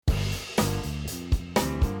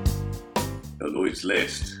the Lloyd's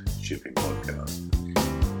List shipping podcast.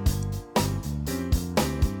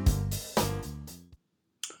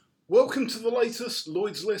 Welcome to the latest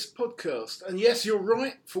Lloyd's List podcast. And yes, you're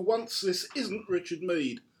right, for once this isn't Richard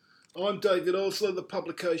Mead. I'm David Osler, the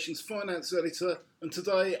publication's finance editor, and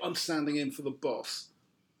today I'm standing in for the boss.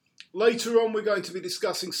 Later on we're going to be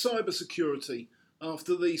discussing cybersecurity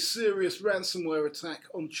after the serious ransomware attack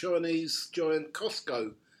on Chinese giant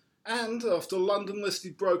Costco, and after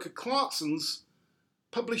London-listed broker Clarksons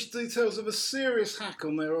published details of a serious hack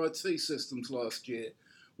on their IT systems last year,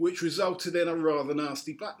 which resulted in a rather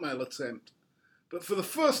nasty blackmail attempt. But for the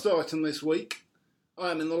first item this week,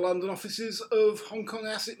 I am in the London offices of Hong Kong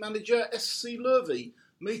asset manager SC Levy,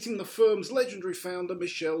 meeting the firm's legendary founder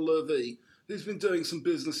Michel Levy, who's been doing some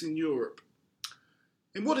business in Europe.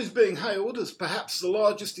 In what is being hailed as perhaps the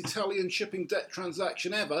largest Italian shipping debt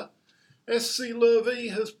transaction ever, SC Levy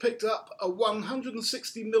has picked up a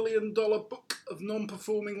 $160 million book of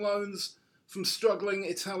non-performing loans from struggling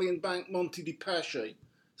Italian bank Monte dei Paschi.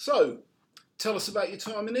 So, tell us about your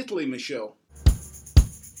time in Italy, Michel.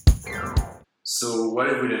 So what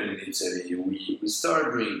have we done in Italy? We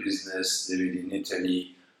started doing business in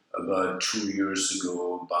Italy about 2 years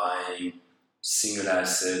ago, buying single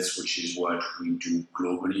assets, which is what we do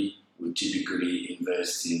globally. We typically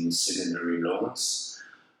invest in secondary loans.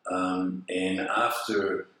 And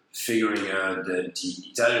after figuring out that the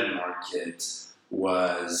Italian market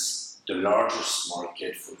was the largest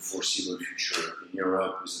market for the foreseeable future in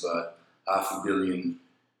Europe, was about half a trillion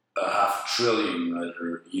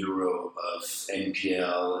euro of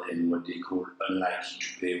NPL and what they call unlikely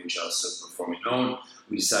to pay, which are sub-performing loan,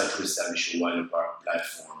 we decided to establish a wider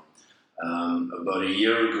platform. About a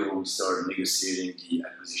year ago, we started negotiating the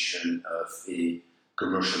acquisition of a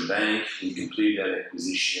commercial bank. We completed that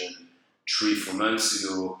acquisition 3-4 months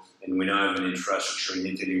ago, and we now have an infrastructure in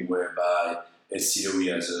Italy whereby SC Levy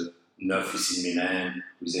has an office in Milan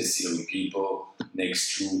with SC Levy people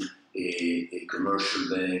next to a commercial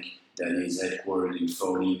bank that is headquartered in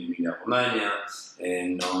Forlì, in Emilia-Romagna,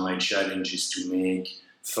 and now my challenge is to make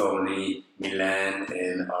Forlì, Milan,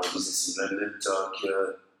 and our business in London talk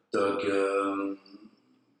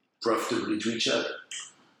profitably to each other.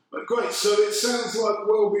 Great, so it sounds like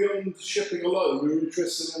well beyond shipping alone, you're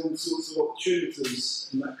interested in all sorts of opportunities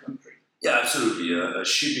in that country. Yeah, absolutely.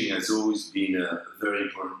 Shipping has always been a very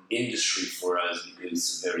important industry for us because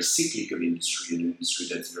it's a very cyclical industry, an industry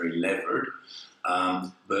that's very levered.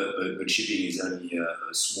 But shipping is only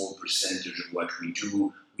a small percentage of what we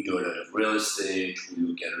do. We do a lot of real estate, we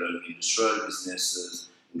look at a lot of industrial businesses,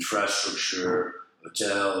 infrastructure,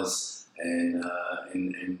 hotels, and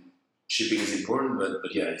shipping is important.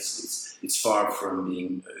 But yeah, it's far from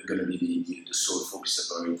being going to be the sole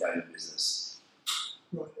focus of our Italian business.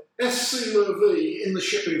 Right. SC Levy, in the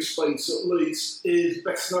shipping space at least, is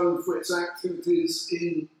best known for its activities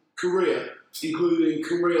in Korea, including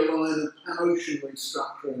Korea Line and Pan Ocean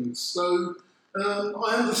restructuring. So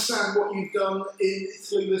I understand what you've done in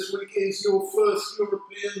Italy this week is your first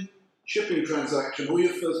European shipping transaction, or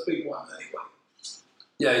your first big one anyway.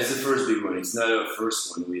 Yeah, it's the first big one. It's not our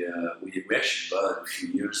first one. We actually bought a few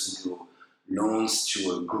years ago loans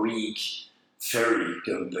to a Greek ferry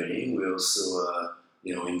company. We also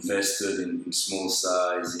invested in small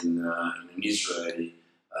size in an Israeli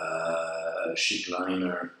ship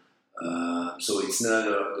liner. So it's not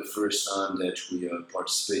the first time that we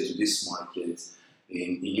participate in this market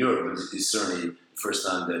in Europe, but it's certainly the first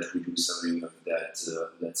time that we do something of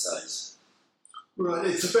that size. Right,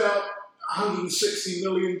 it's about $160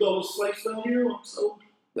 million face value, I'm told.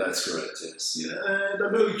 That's correct, yes. Yeah. And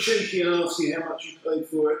I'm really cheeky and ask you how much you paid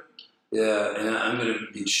for it. Yeah, and I'm going to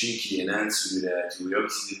be cheeky and answer you that we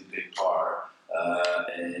obviously didn't pay par,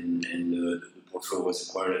 and the portfolio was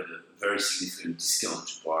acquired at a very significant discount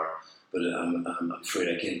to par, but I'm afraid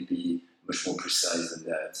I can't be much more precise than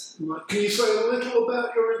that. Right. Can you say a little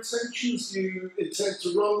about your intentions? Do you intend to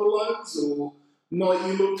run the loans, or might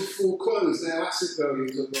you look to foreclose now asset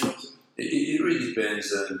values are rising? It really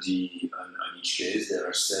depends on each case. There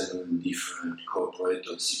are 7 different corporate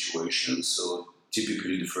situations, so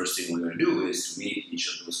typically the first thing we're going to do is to meet each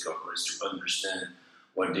of those corporates to understand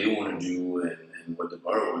what they want to do and what the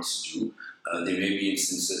borrower wants to do. There may be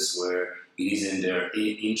instances where it is in their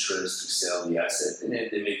interest to sell the asset, and then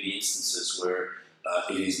there may be instances where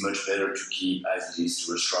it is much better to keep as it is,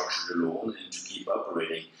 to restructure the loan and to keep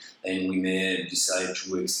operating. And we may decide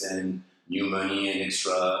to extend new money and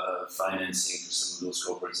extra financing to some of those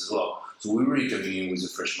corporates as well. So we're really coming in with a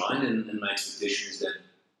fresh mind, and my expectation is that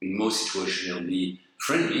in most situations it'll be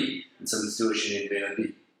friendly, in some situations it may not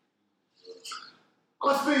be.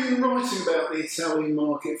 I've been writing about the Italian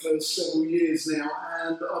market for several years now,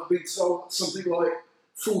 and I've been told that something like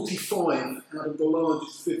 45 out of the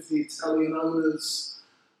largest 50 Italian owners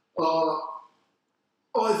are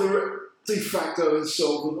either de facto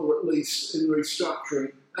insolvent or at least in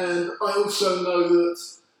restructuring. And I also know that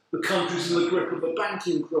the country's in the grip of a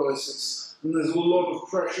banking crisis, and there's a lot of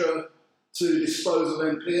pressure to dispose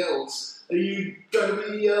of NPLs. Are you going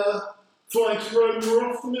to be flying to Rome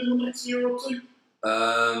more often in the next year or two?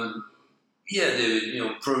 Yeah,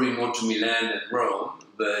 David, probably more to Milan than Rome,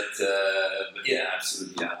 but yeah,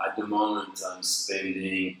 absolutely. Yeah. At the moment, I'm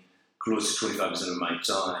spending close to 25% of my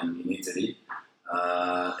time in Italy,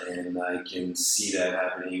 and I can see that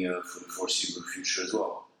happening for the foreseeable future as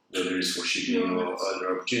well, whether it's for shipping or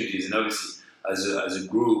other opportunities. And obviously, as a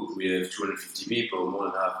group, we have 250 people, more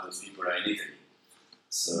than half of those people are in Italy.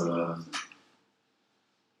 So.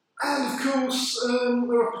 And of course,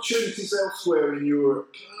 there are opportunities elsewhere in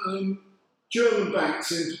Europe. German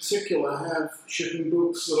banks in particular have shipping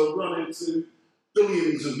books that are running to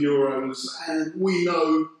billions of euros, and we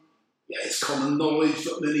know, it's common knowledge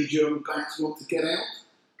that many German banks want to get out.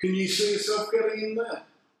 Can you see yourself getting in there?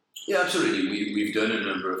 Yeah, absolutely. We've done a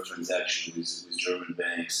number of transactions with German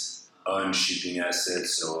banks on shipping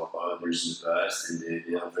assets or others in the past, and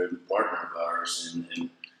they are a very good partner of ours, and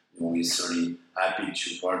we're certainly happy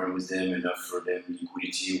to partner with them and offer them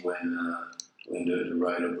liquidity when the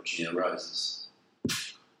right opportunity arises.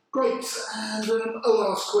 Great. And a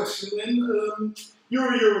last question then.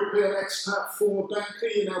 You're a European expat former banker.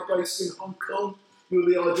 You're now based in Hong Kong. You're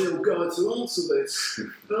the ideal guy to answer this.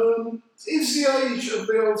 Is the age of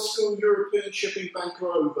the old school European shipping banker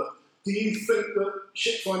over? Do you think that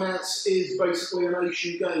ship finance is basically an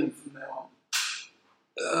Asian game from now on?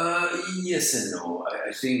 Yes and no.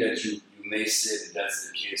 I think that you may say that that's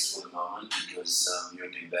the case for the moment because some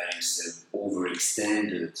European banks have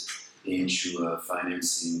overextended into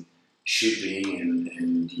financing shipping,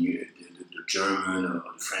 and the German or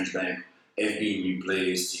the French bank have been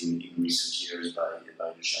replaced in recent years by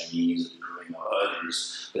the Chinese or the Korean or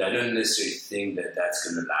others. But I don't necessarily think that that's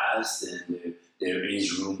going to last, and there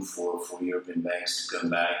is room for European banks to come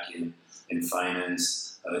back and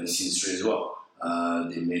finance this industry as well.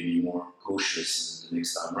 They may be more cautious the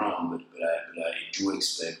next time around, but I do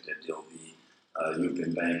expect that there will be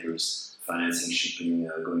European bankers financing shipping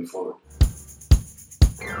going forward.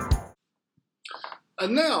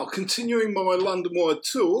 And now, continuing my London-wide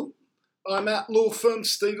tour, I'm at law firm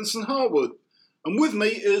Stevenson Harwood, and with me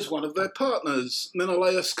is one of their partners,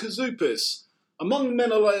 Menelaos Kazoupis. Among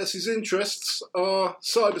Menelaos' interests are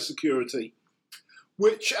cybersecurity,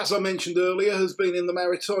 which, as I mentioned earlier, has been in the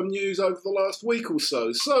maritime news over the last week or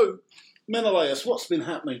so. So, Menelaos, what's been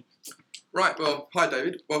happening? Right, well, hi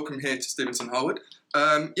David, welcome here to Stevenson Harwood.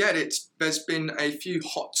 There's been a few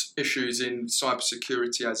hot issues in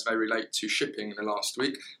cybersecurity as they relate to shipping in the last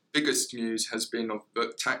week. Biggest news has been of the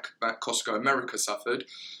attack that COSCO America suffered,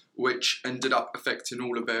 which ended up affecting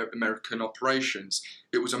all of their American operations.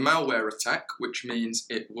 It was a malware attack, which means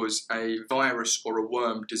it was a virus or a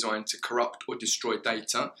worm designed to corrupt or destroy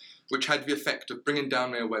data, which had the effect of bringing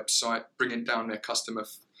down their website, bringing down their customer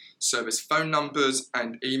service phone numbers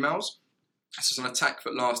and emails. This was an attack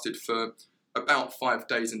that lasted for about 5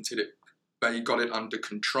 days until they got it under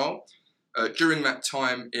control. During that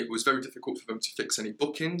time, it was very difficult for them to fix any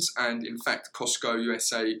bookings, and in fact, COSCO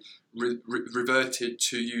USA reverted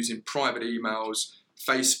to using private emails,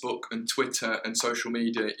 Facebook and Twitter and social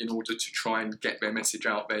media in order to try and get their message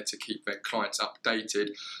out there to keep their clients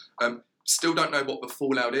updated. Still don't know what the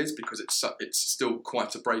fallout is because it's still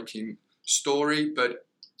quite a breaking story, but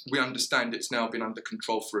we understand it's now been under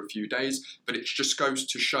control for a few days, but it just goes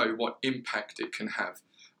to show what impact it can have.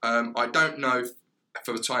 I don't know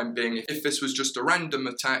for the time being if this was just a random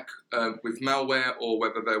attack with malware or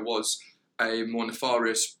whether there was a more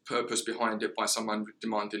nefarious purpose behind it by someone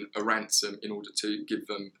demanding a ransom in order to give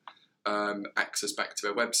them access back to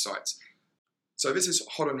their websites. So this is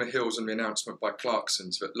hot on the heels on the announcement by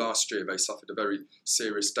Clarksons that last year they suffered a very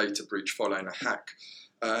serious data breach following a hack.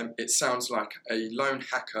 It sounds like a lone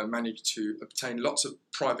hacker managed to obtain lots of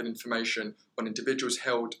private information on individuals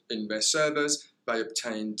held in their servers. They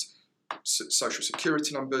obtained social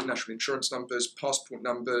security numbers, national insurance numbers, passport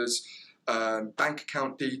numbers, bank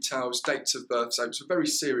account details, dates of birth. So it's a very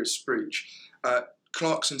serious breach.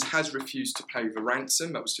 Clarksons has refused to pay the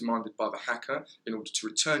ransom that was demanded by the hacker in order to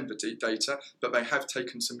return the data, but they have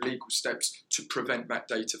taken some legal steps to prevent that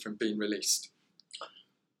data from being released.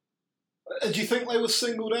 Do you think they were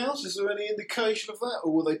singled out? Is there any indication of that,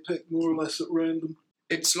 or were they picked more or less at random?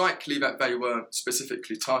 It's likely that they weren't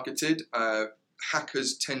specifically targeted.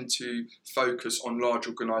 hackers tend to focus on large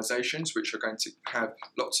organisations which are going to have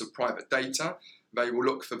lots of private data. They will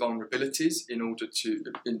look for vulnerabilities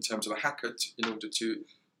in terms of a hacker, in order to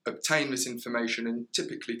obtain this information and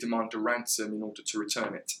typically demand a ransom in order to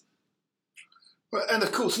return it. And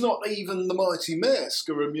of course, not even the mighty Maersk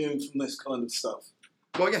are immune from this kind of stuff.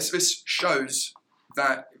 Well, yes, this shows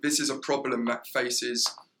that this is a problem that faces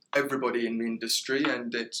everybody in the industry,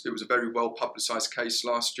 and it was a very well publicised case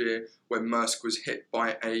last year when Maersk was hit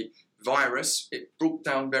by a virus. It brought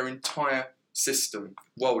down their entire system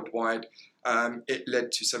worldwide. It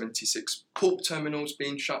led to 76 port terminals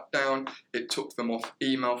being shut down. It took them off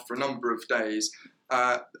email for a number of days.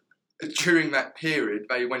 During that period,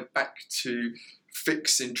 they went back to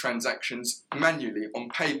fixing transactions manually on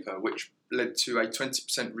paper, which led to a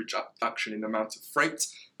 20% reduction in the amount of freight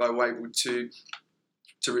they were able to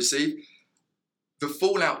receive. The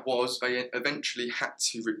fallout was they eventually had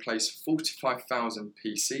to replace 45,000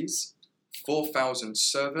 PCs, 4,000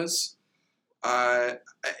 servers, and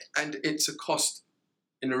it's a cost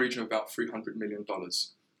in the region of about $300 million.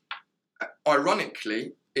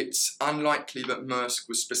 Ironically, it's unlikely that Maersk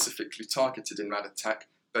was specifically targeted in that attack,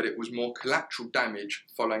 but it was more collateral damage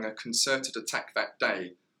following a concerted attack that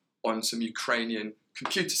day on some Ukrainian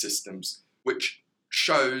computer systems, which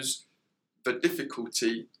shows the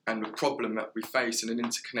difficulty and the problem that we face in an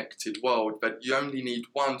interconnected world, that you only need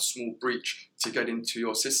one small breach to get into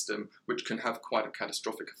your system, which can have quite a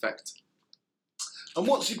catastrophic effect. And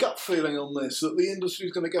what's your gut feeling on this? That the industry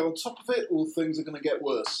is going to go on top of it, or things are going to get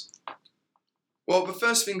worse? Well, the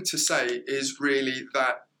first thing to say is really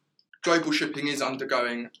that global shipping is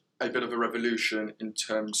undergoing a bit of a revolution in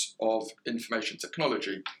terms of information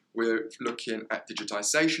technology. We're looking at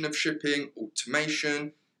digitization of shipping,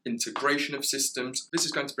 automation, integration of systems. This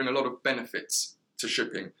is going to bring a lot of benefits to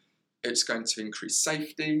shipping. It's going to increase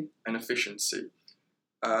safety and efficiency.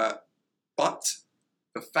 But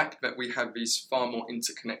the fact that we have this far more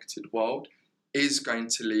interconnected world is going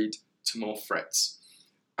to lead to more threats.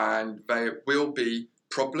 And there will be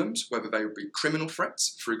problems, whether they will be criminal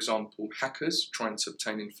threats, for example, hackers trying to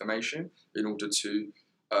obtain information in order to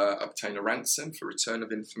obtain a ransom for return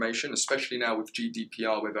of information, especially now with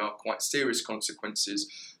GDPR, where there are quite serious consequences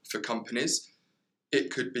for companies.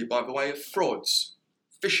 It could be by the way of frauds,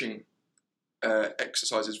 phishing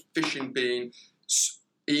exercises, phishing being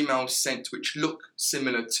emails sent which look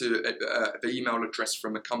similar to the email address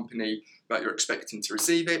from a company that you're expecting to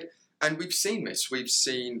receive it. And we've seen this. We've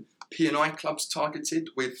seen P&I clubs targeted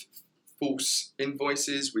with false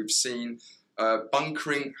invoices. We've seen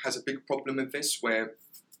bunkering has a big problem with this, where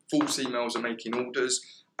false emails are making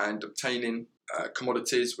orders and obtaining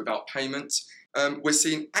commodities without payment. We're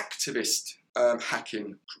seeing activist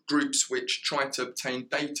hacking, groups which try to obtain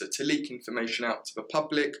data to leak information out to the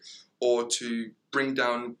public or to bring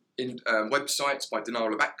down websites by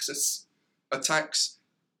denial of access attacks.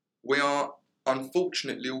 We are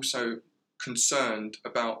unfortunately also concerned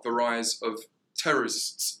about the rise of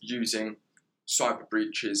terrorists using cyber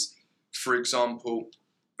breaches. For example,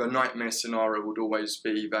 the nightmare scenario would always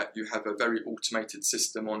be that you have a very automated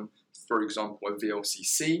system on, for example, a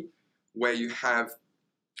VLCC, where you have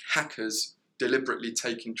hackers deliberately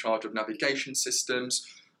taking charge of navigation systems,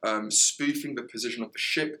 spoofing the position of the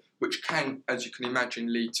ship, which can, as you can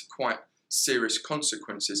imagine, lead to quite serious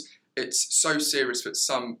consequences. It's so serious that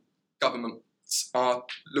some governments are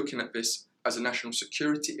looking at this as a national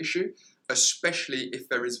security issue, especially if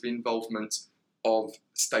there is the involvement of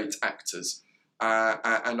state actors.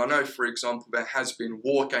 And I know, for example, there has been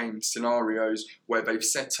war game scenarios where they've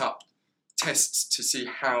set up tests to see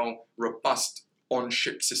how robust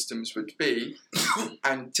on-ship systems would be,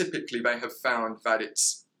 and typically they have found that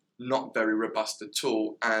it's not very robust at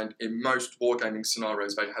all, and in most wargaming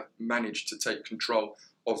scenarios they have managed to take control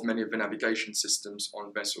of many of the navigation systems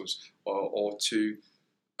on vessels, or to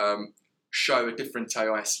show a different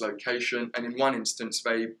AIS location, and in one instance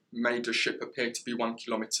they made a ship appear to be 1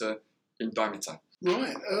 kilometre in diameter.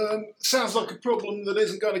 Right, sounds like a problem that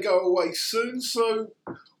isn't going to go away soon, so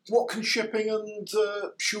what can shipping and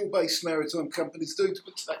shore-based maritime companies do to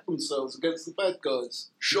protect themselves against the bad guys?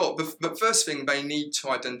 Sure, the first thing, they need to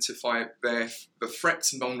identify the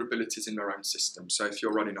threats and vulnerabilities in their own system. So if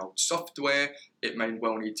you're running old software, it may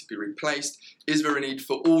well need to be replaced. Is there a need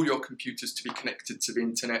for all your computers to be connected to the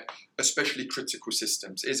internet, especially critical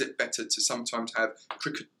systems? Is it better to sometimes have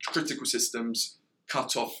critical systems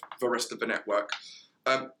cut off the rest of the network?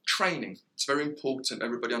 Training, it's very important.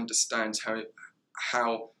 Everybody understands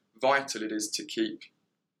how vital it is to keep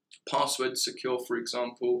password secure, for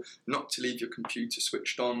example, not to leave your computer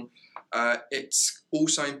switched on. It's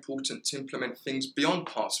also important to implement things beyond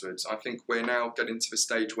passwords. I think we're now getting to the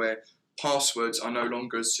stage where passwords are no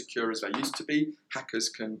longer as secure as they used to be. Hackers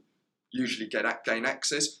can usually gain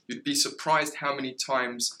access. You'd be surprised how many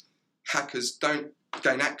times hackers don't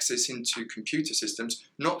gain access into computer systems,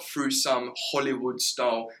 not through some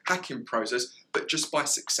Hollywood-style hacking process, but just by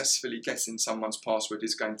successfully guessing someone's password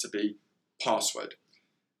is going to be password.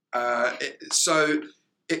 So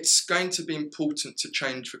it's going to be important to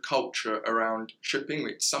change the culture around shipping,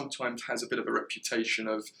 which sometimes has a bit of a reputation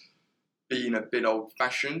of being a bit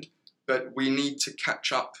old-fashioned, but we need to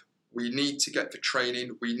catch up. We need to get the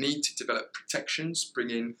training. We need to develop protections, bring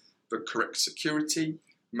in the correct security,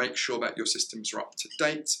 make sure that your systems are up to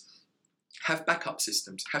date, have backup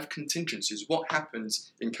systems, have contingencies. What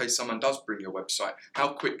happens in case someone does bring your website?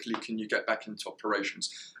 How quickly can you get back into operations?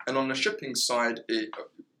 And on the shipping side,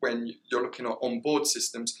 when you're looking at onboard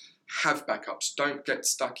systems, have backups. Don't get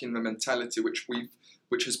stuck in the mentality which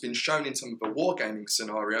has been shown in some of the wargaming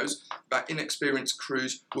scenarios, that inexperienced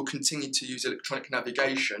crews will continue to use electronic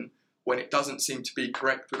navigation when it doesn't seem to be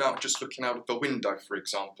correct without just looking out of the window, for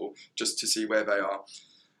example, just to see where they are.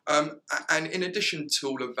 And in addition to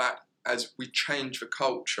all of that, as we change the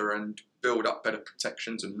culture and build up better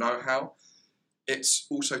protections and know-how, it's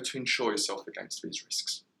also to insure yourself against these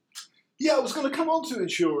risks. Yeah, I was going to come on to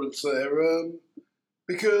insurance there,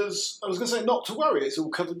 because I was going to say not to worry, it's all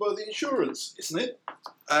covered by the insurance, isn't it?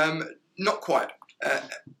 Not quite.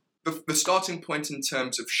 The starting point in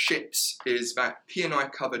terms of ships is that P&I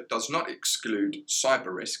cover does not exclude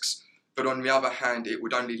cyber risks, but on the other hand, it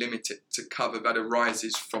would only limit it to cover that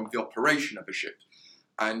arises from the operation of a ship.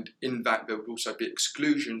 And in that, there would also be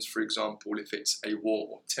exclusions, for example, if it's a war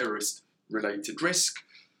or terrorist-related risk.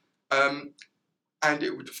 And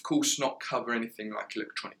it would, of course, not cover anything like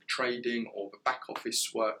electronic trading or the back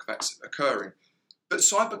office work that's occurring. But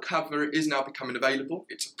cyber cover is now becoming available.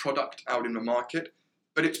 It's a product out in the market,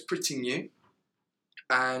 but it's pretty new.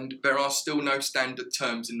 And there are still no standard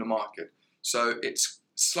terms in the market. So it's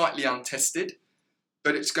slightly untested,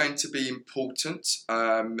 but it's going to be important,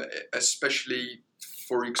 especially,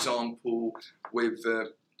 for example, with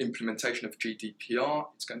the implementation of GDPR.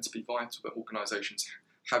 It's going to be vital that organisations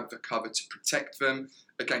have the cover to protect them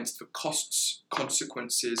against the costs,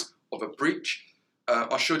 consequences of a breach.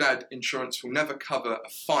 I should add, insurance will never cover a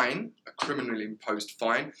fine, a criminally imposed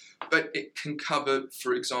fine, but it can cover,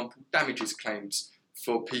 for example, damages claims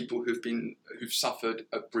for people who've suffered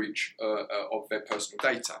a breach of their personal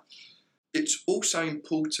data. It's also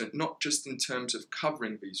important, not just in terms of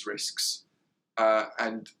covering these risks,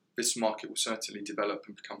 and this market will certainly develop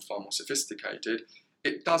and become far more sophisticated.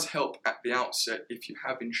 It does help at the outset if you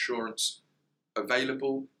have insurance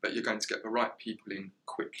available that you're going to get the right people in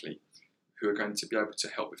quickly who are going to be able to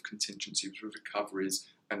help with contingencies, with recoveries,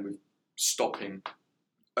 and with stopping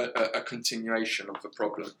a continuation of the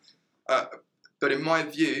problem. But in my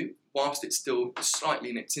view, whilst it's still slightly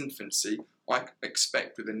in its infancy, I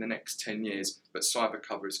expect within the next 10 years that cyber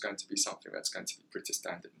cover is going to be something that's going to be pretty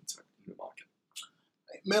standard in the market.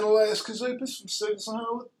 Menelaus Kazoupas from Stevenson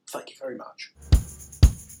Howard, thank you very much.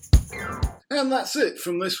 And that's it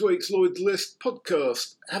from this week's Lloyd's List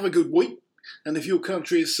podcast. Have a good week, and if your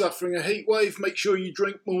country is suffering a heat wave, make sure you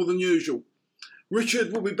drink more than usual.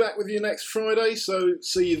 Richard will be back with you next Friday, so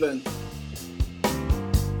see you then.